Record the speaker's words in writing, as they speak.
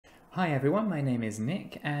Hi everyone, my name is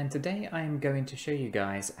Nick and today I am going to show you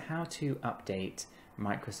guys how to update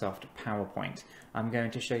Microsoft PowerPoint. I'm going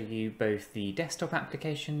to show you both the desktop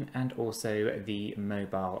application and also the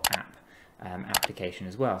mobile app application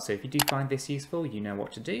as well. So if you do find this useful, you know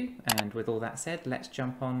what to do, and with all that said, let's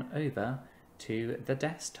jump on over to the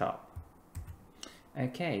desktop.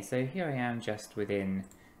 Okay, so here I am just within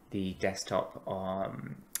the desktop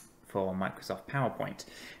for Microsoft PowerPoint,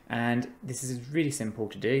 and this is really simple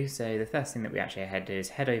to do. So the first thing that we actually do is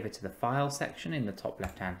head over to the file section in the top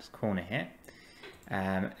left hand corner here,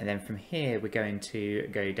 and then from here we're going to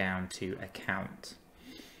go down to account.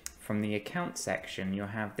 From the account section you'll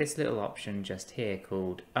have this little option just here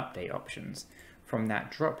called update options. From that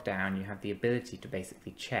drop down you have the ability to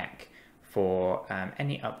basically check for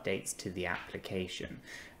any updates to the application.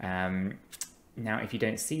 Now, if you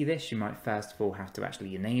don't see this, you might first of all have to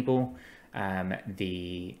actually enable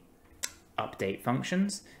the update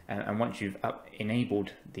functions. And once you've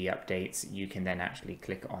enabled the updates, you can then actually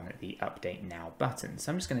click on the Update Now button.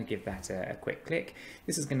 So I'm just going to give that a quick click.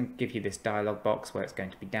 This is going to give you this dialog box where it's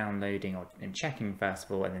going to be downloading and checking first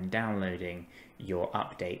of all, and then downloading your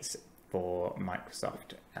updates for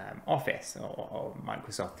Microsoft Office or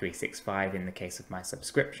Microsoft 365 in the case of my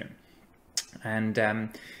subscription. And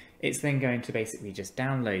it's then going to basically just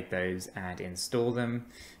download those and install them,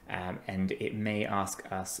 and it may ask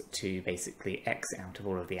us to basically X out of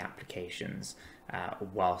all of the applications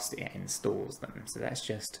whilst it installs them. So let's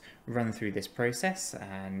just run through this process,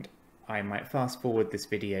 and I might fast forward this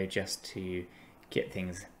video just to get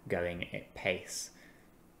things going at pace.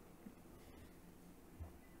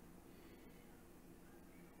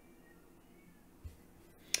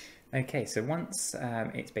 Okay, so once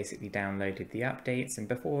it's basically downloaded the updates, and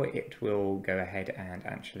before it will go ahead and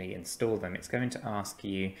actually install them, it's going to ask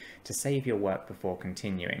you to save your work before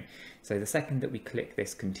continuing. So the second that we click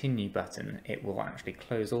this continue button, it will actually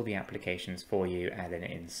close all the applications for you and then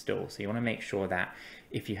install. So you want to make sure that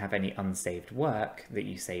if you have any unsaved work that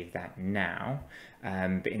you save that now.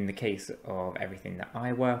 But in the case of everything that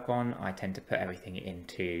I work on, I tend to put everything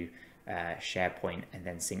into SharePoint and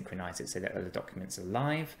then synchronize it so that all the documents are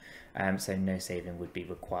live, so no saving would be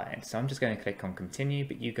required. So I'm just going to click on continue,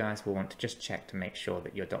 but you guys will want to just check to make sure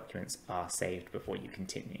that your documents are saved before you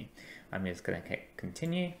continue. I'm just going to click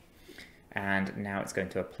continue, and now it's going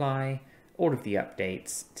to apply all of the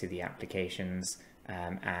updates to the applications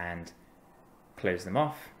and close them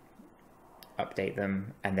off, update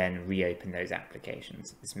them, and then reopen those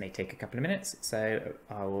applications. This may take a couple of minutes, so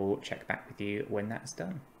I will check back with you when that's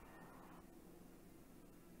done.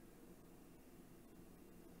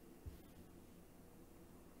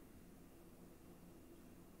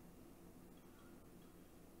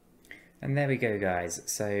 And there we go, guys.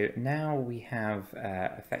 So now we have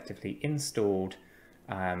effectively installed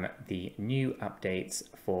the new updates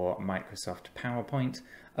for Microsoft PowerPoint,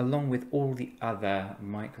 along with all the other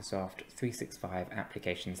Microsoft 365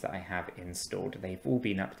 applications that I have installed. They've all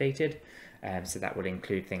been updated, so that would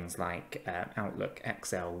include things like Outlook,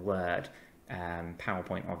 Excel, Word,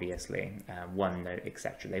 PowerPoint, obviously, OneNote,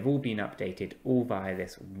 etc. They've all been updated, all via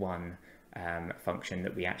this one function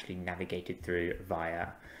that we actually navigated through via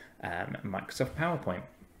Microsoft PowerPoint.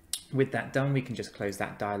 With that done, we can just close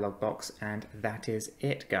that dialog box, and that is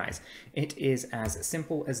it, guys. It is as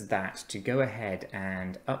simple as that to go ahead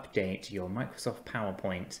and update your Microsoft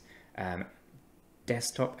PowerPoint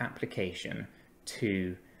desktop application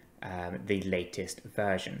to the latest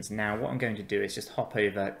versions. Now what I'm going to do is just hop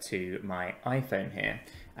over to my iPhone here,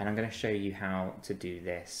 and I'm going to show you how to do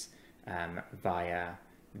this via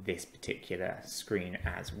this particular screen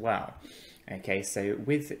as well. Okay, so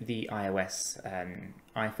with the iOS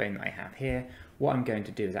iPhone that I have here, what I'm going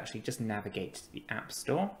to do is actually just navigate to the App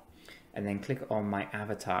Store and then click on my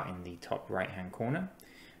avatar in the top right hand corner.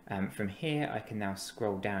 From here I can now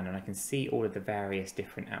scroll down and I can see all of the various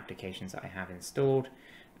different applications that I have installed,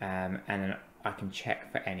 and then I can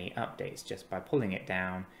check for any updates just by pulling it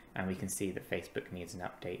down, and we can see that Facebook needs an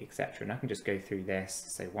update, etc. And I can just go through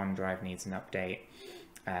this, so OneDrive needs an update,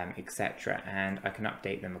 etc., and I can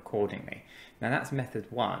update them accordingly. Now that's method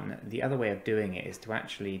one. The other way of doing it is to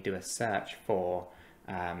actually do a search for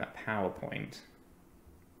PowerPoint.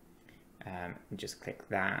 Just click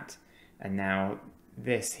that, and now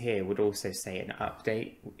this here would also say an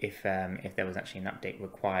update if there was actually an update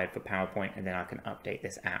required for PowerPoint, and then I can update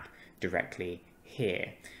this app directly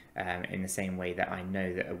here, in the same way that I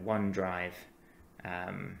know that a OneDrive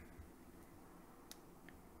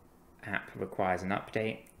app requires an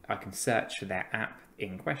update. I can search for their app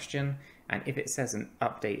in question, and if it says an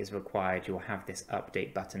update is required, you'll have this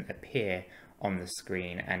update button appear on the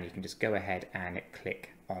screen, and you can just go ahead and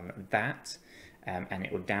click on that, and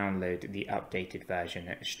it will download the updated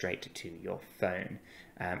version straight to your phone.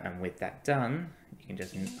 And with that done, you can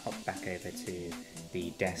just hop back over to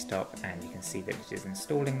the desktop and you can see that it is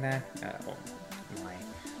installing there on my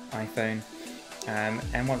iPhone.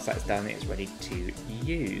 And once that's done, it's ready to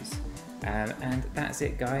use. And that's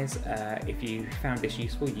it, guys. If you found this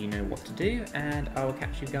useful, you know what to do, and I will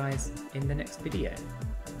catch you guys in the next video.